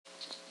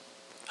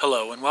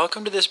Hello and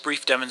welcome to this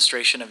brief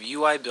demonstration of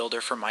UI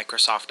Builder for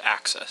Microsoft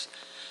Access,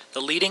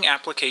 the leading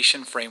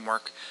application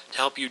framework to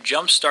help you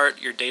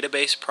jumpstart your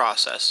database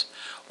process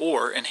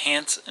or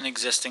enhance an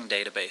existing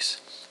database.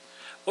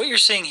 What you're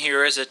seeing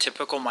here is a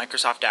typical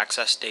Microsoft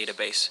Access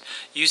database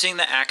using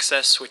the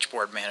Access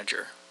Switchboard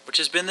Manager, which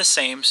has been the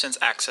same since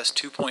Access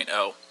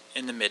 2.0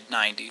 in the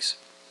mid-90s.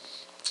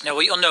 Now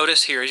what you'll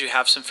notice here is you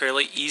have some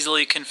fairly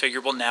easily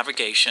configurable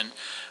navigation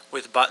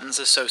with buttons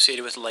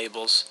associated with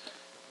labels.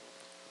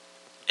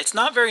 It's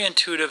not very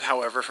intuitive,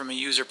 however, from a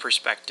user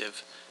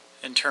perspective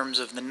in terms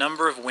of the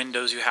number of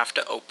windows you have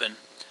to open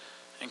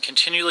and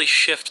continually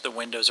shift the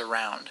windows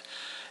around.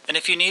 And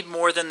if you need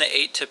more than the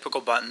 8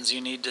 typical buttons,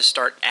 you need to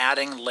start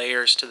adding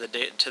layers to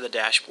the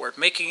dashboard,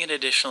 making it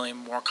additionally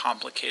more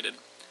complicated.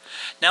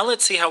 Now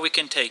let's see how we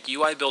can take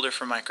UI Builder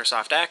for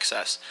Microsoft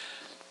Access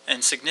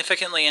and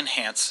significantly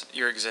enhance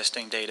your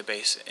existing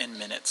database in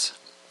minutes.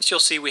 As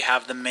you'll see, we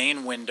have the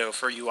main window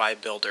for UI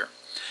Builder.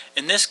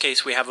 In this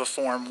case, we have a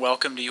form,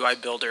 Welcome to UI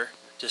Builder,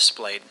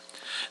 displayed.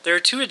 There are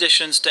 2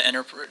 additions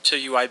to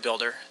UI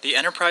Builder, the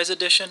Enterprise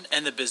Edition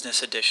and the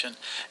Business Edition,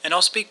 and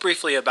I'll speak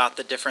briefly about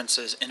the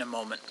differences in a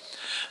moment.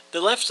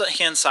 The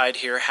left-hand side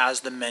here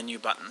has the menu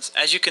buttons.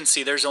 As you can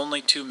see, there's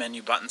only 2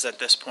 menu buttons at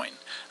this point,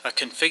 a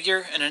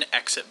Configure and an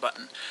Exit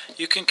button.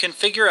 You can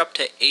configure up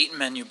to 8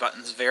 menu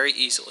buttons very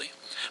easily.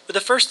 But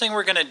the first thing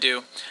we're going to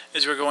do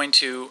is we're going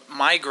to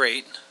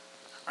migrate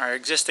our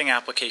existing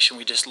application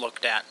we just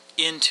looked at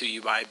into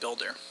UI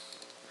Builder.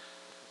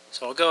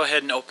 So I'll go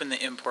ahead and open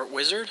the import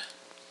wizard,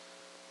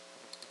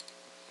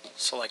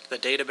 select the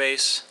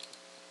database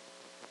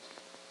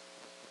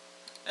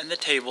and the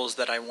tables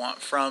that I want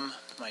from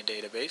my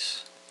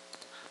database.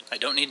 I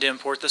don't need to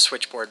import the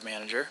switchboard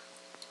manager.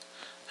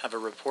 Have a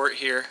report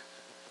here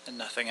and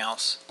nothing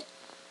else.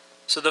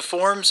 So the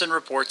forms and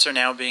reports are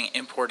now being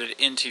imported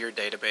into your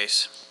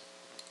database.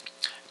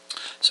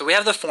 So we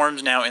have the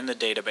forms now in the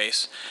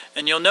database,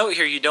 and you'll note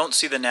here you don't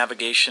see the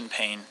navigation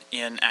pane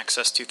in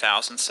Access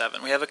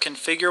 2007. We have a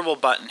configurable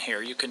button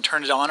here. You can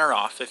turn it on or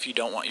off if you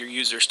don't want your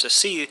users to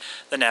see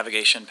the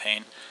navigation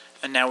pane,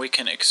 and now we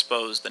can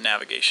expose the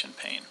navigation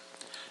pane.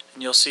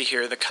 And you'll see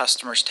here the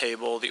customers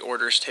table, the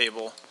orders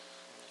table,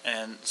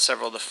 and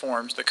several of the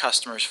forms, the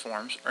customers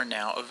forms, are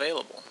now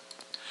available.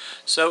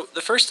 So the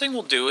first thing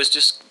we'll do is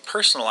just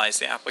personalize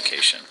the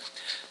application.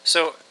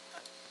 So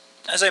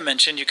as I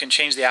mentioned, you can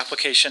change the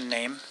application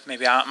name.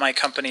 Maybe my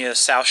company is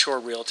South Shore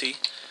Realty.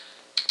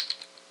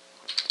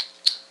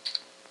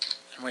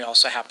 And we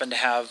also happen to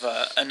have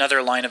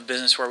another line of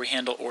business where we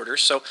handle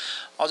orders. So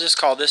I'll just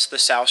call this the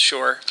South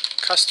Shore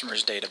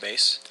Customers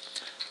Database.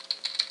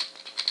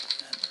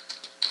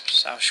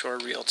 South Shore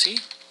Realty.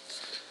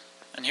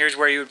 And here's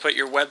where you would put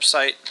your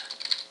website,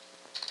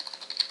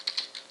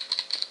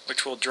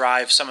 which will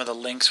drive some of the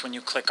links when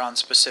you click on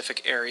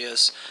specific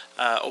areas,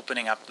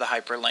 opening up the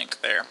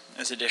hyperlink there.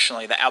 There's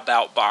additionally the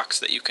About box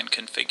that you can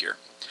configure.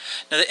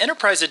 Now the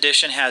Enterprise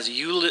Edition has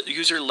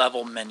user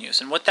level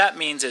menus, and what that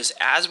means is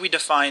as we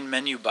define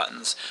menu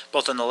buttons,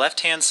 both on the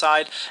left hand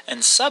side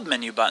and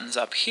sub-menu buttons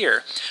up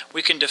here,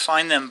 we can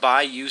define them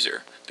by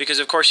user. Because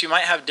of course you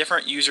might have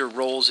different user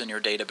roles in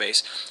your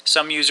database.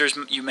 Some users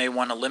you may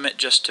want to limit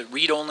just to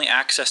read-only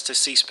access to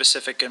see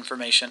specific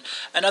information,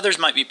 and others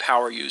might be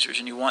power users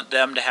and you want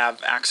them to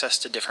have access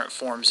to different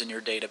forms in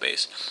your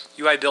database.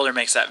 UI Builder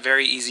makes that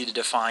very easy to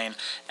define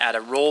at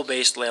a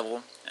role-based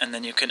level, and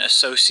then you can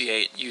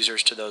associate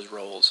users to those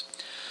roles.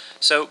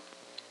 So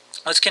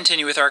let's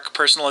continue with our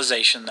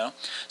personalization though.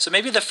 So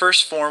maybe the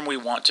first form we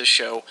want to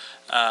show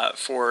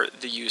for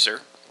the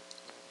user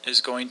is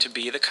going to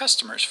be the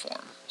customers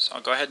form. So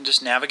I'll go ahead and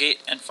just navigate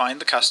and find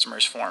the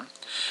customers form.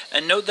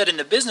 And note that in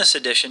the Business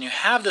Edition you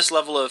have this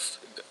level of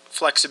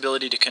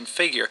flexibility to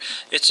configure.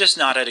 It's just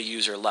not at a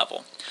user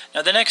level.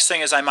 Now the next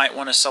thing is I might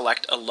want to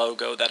select a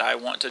logo that I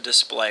want to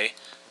display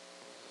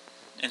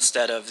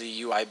instead of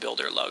the UI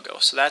Builder logo.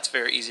 So that's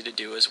very easy to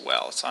do as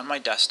well. It's on my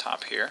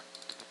desktop here.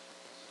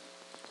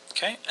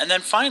 Okay, and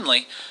then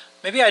finally,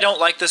 maybe I don't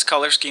like this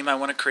color scheme, I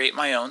want to create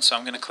my own, so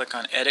I'm going to click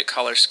on Edit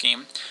Color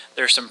Scheme.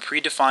 There are some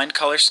predefined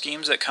color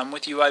schemes that come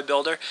with UI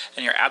Builder,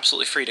 and you're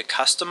absolutely free to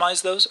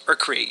customize those or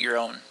create your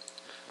own.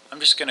 I'm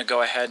just going to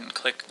go ahead and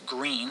click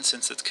green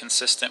since it's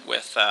consistent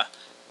with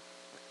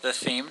the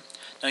theme.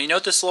 Now you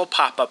note this little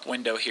pop-up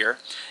window here.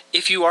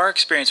 If you are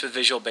experienced with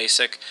Visual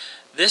Basic,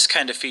 this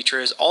kind of feature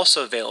is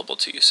also available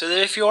to you, so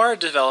that if you are a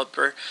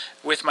developer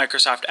with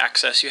Microsoft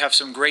Access, you have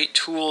some great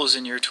tools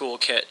in your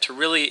toolkit to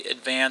really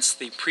advance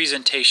the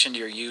presentation to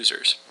your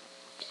users.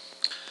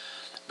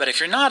 But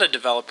if you're not a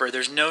developer,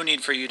 there's no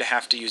need for you to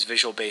have to use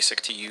Visual Basic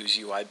to use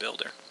UI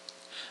Builder.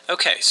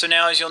 Okay, so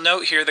now as you'll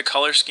note here, the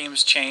color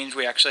schemes change.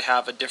 We actually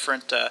have a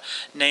different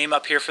name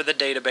up here for the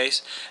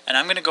database, and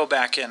I'm going to go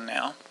back in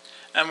now,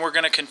 and we're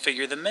going to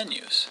configure the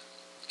menus.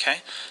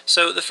 Okay,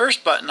 so the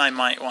first button I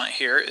might want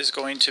here is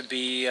going to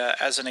be,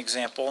 as an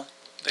example,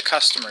 the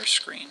customer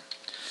screen.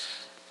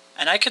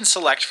 And I can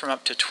select from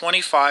up to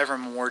 25 or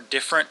more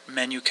different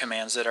menu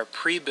commands that are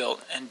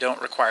pre-built and don't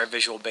require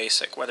Visual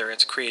Basic, whether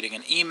it's creating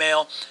an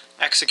email,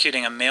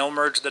 executing a mail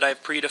merge that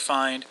I've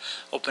predefined,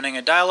 opening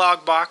a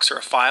dialog box or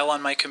a file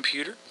on my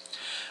computer,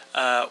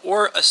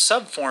 or a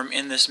subform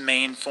in this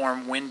main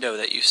form window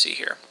that you see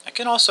here. I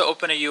can also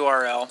open a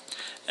URL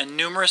and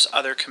numerous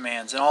other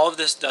commands, and all of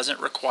this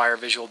doesn't require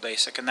Visual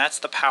Basic, and that's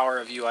the power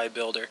of UI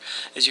Builder,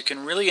 is you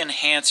can really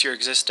enhance your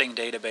existing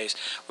database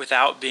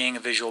without being a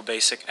Visual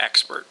Basic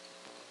expert.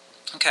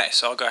 Okay,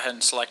 so I'll go ahead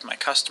and select my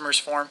customers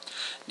form.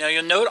 Now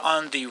you'll note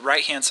on the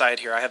right hand side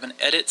here I have an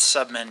edit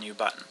submenu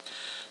button.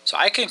 So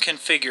I can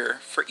configure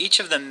for each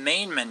of the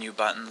main menu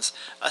buttons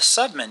a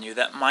submenu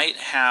that might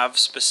have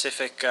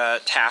specific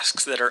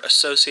tasks that are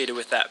associated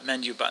with that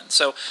menu button.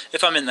 So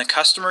if I'm in the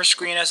customer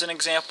screen as an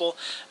example,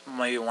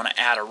 maybe want to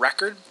add a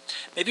record.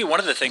 Maybe one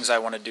of the things I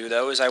want to do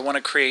though is I want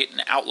to create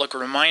an Outlook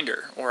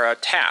reminder or a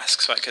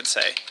task. So I could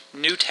say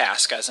new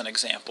task as an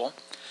example.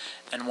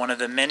 And one of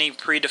the many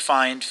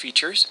predefined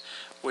features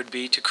would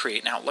be to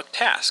create an Outlook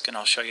task, and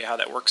I'll show you how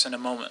that works in a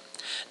moment.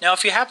 Now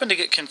if you happen to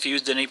get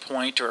confused at any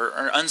point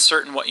or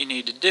uncertain what you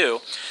need to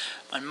do,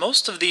 on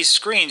most of these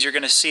screens you're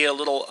going to see a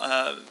little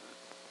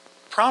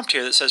prompt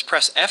here that says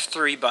press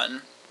F3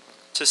 button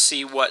to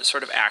see what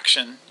sort of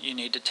action you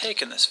need to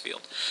take in this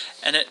field.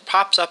 And it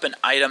pops up an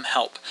item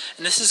help.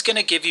 And this is going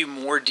to give you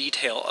more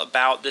detail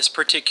about this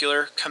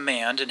particular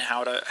command and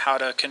how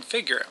to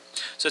configure it.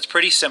 So it's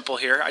pretty simple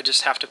here. I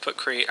just have to put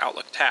create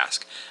Outlook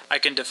task. I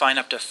can define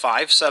up to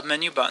 5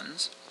 submenu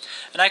buttons.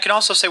 And I can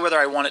also say whether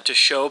I want it to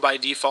show by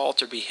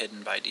default or be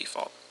hidden by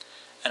default.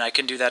 And I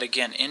can do that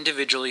again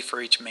individually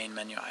for each main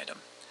menu item.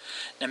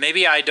 Now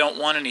maybe I don't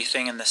want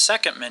anything in the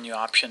second menu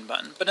option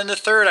button, but in the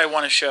third I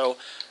want to show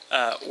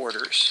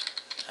orders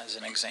as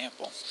an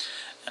example.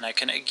 And I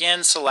can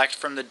again select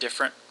from the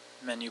different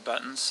menu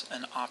buttons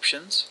and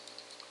options.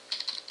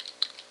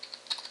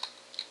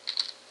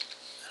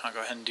 And I'll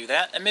go ahead and do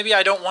that. And maybe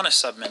I don't want a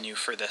submenu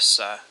for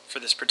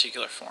this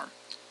particular form.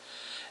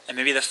 And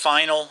maybe the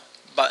final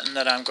button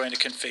that I'm going to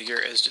configure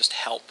is just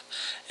help.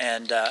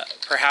 And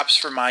perhaps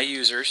for my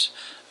users,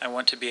 I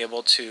want to be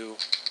able to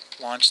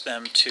launch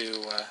them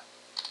to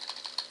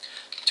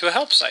a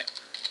help site.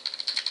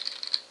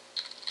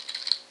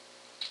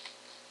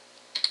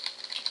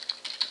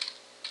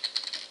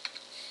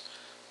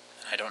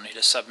 I don't need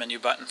a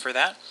submenu button for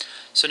that.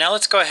 So now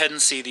let's go ahead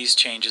and see these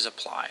changes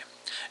apply.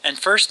 And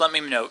first let me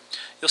note,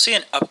 you'll see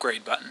an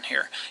upgrade button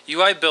here.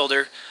 UI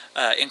Builder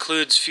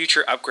includes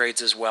future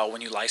upgrades as well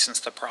when you license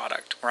the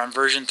product. We're on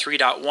version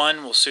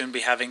 3.1, we'll soon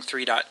be having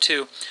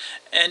 3.2.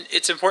 And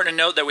it's important to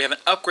note that we have an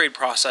upgrade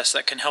process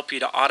that can help you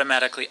to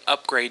automatically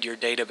upgrade your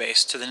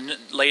database to the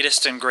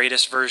latest and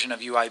greatest version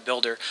of UI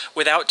Builder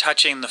without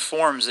touching the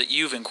forms that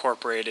you've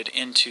incorporated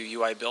into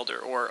UI Builder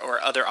or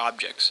other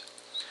objects.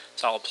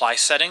 So I'll apply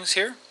settings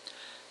here.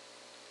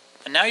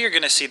 And now you're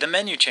going to see the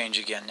menu change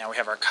again. Now we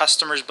have our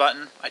customers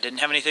button. I didn't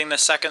have anything in the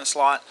second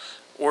slot,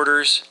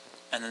 orders,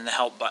 and then the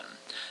help button.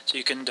 So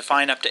you can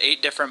define up to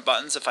 8 different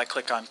buttons. If I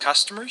click on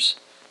customers,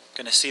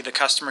 I'm going to see the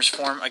customers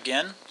form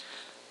again.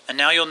 And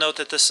now you'll note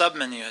that the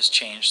submenu has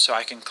changed. So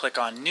I can click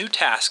on new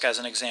task as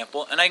an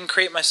example, and I can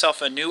create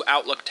myself a new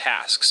Outlook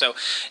task. So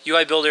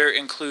UI Builder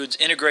includes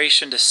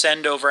integration to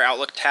send over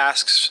Outlook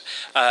tasks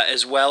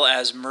as well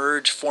as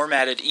merge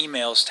formatted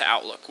emails to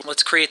Outlook.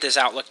 Let's create this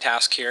Outlook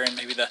task here, and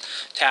maybe the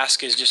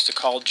task is just to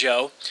call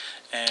Joe.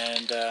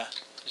 And I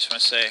just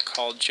want to say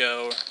call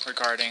Joe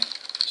regarding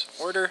this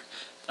order.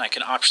 And I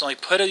can optionally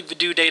put a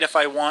due date if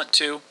I want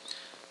to.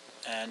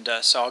 And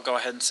so I'll go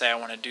ahead and say I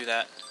want to do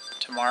that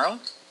tomorrow.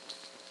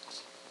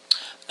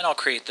 And I'll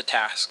create the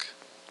task.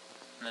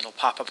 And it'll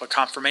pop up a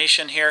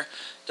confirmation here.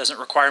 Doesn't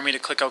require me to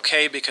click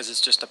OK because it's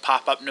just a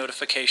pop-up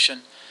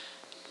notification.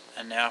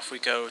 And now if we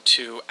go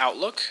to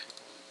Outlook,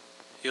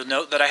 you'll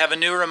note that I have a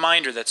new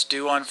reminder that's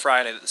due on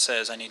Friday that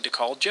says I need to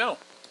call Joe.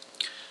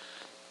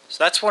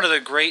 So that's one of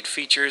the great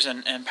features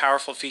and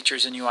powerful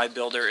features in UI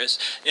Builder is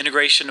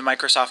integration to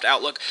Microsoft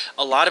Outlook.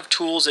 A lot of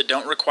tools that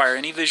don't require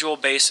any Visual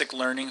Basic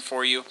learning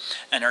for you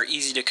and are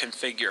easy to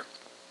configure.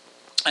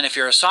 And if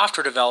you're a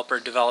software developer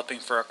developing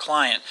for a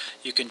client,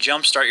 you can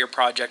jumpstart your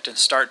project and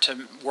start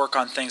to work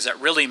on things that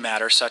really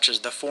matter, such as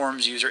the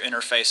forms user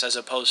interface, as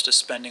opposed to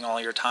spending all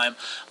your time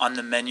on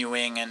the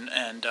menuing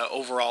and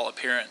overall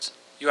appearance.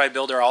 UI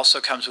Builder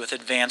also comes with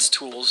advanced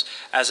tools.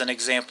 As an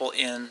example,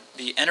 in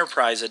the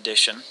Enterprise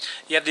Edition,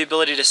 you have the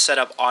ability to set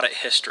up Audit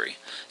History.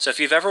 So if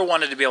you've ever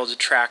wanted to be able to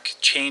track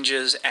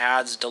changes,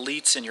 adds,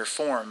 deletes in your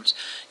forms,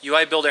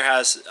 UI Builder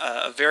has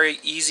a very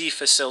easy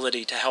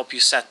facility to help you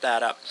set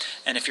that up.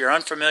 And if you're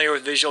unfamiliar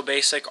with Visual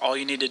Basic, all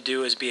you need to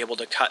do is be able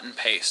to cut and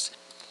paste.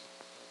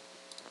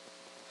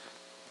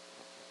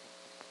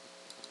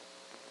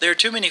 There are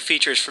too many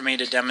features for me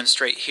to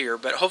demonstrate here,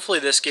 but hopefully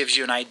this gives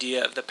you an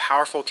idea of the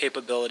powerful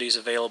capabilities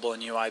available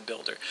in UI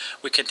Builder.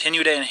 We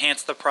continue to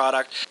enhance the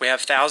product. We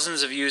have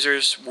thousands of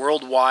users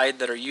worldwide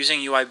that are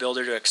using UI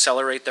Builder to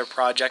accelerate their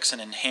projects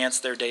and enhance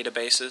their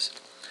databases.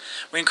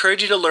 We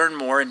encourage you to learn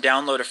more and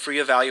download a free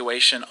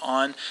evaluation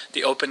on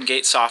the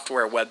OpenGate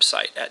software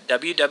website at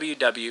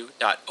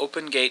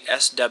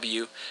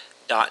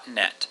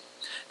www.opengatesw.net.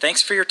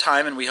 Thanks for your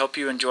time, and we hope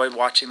you enjoyed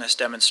watching this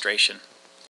demonstration.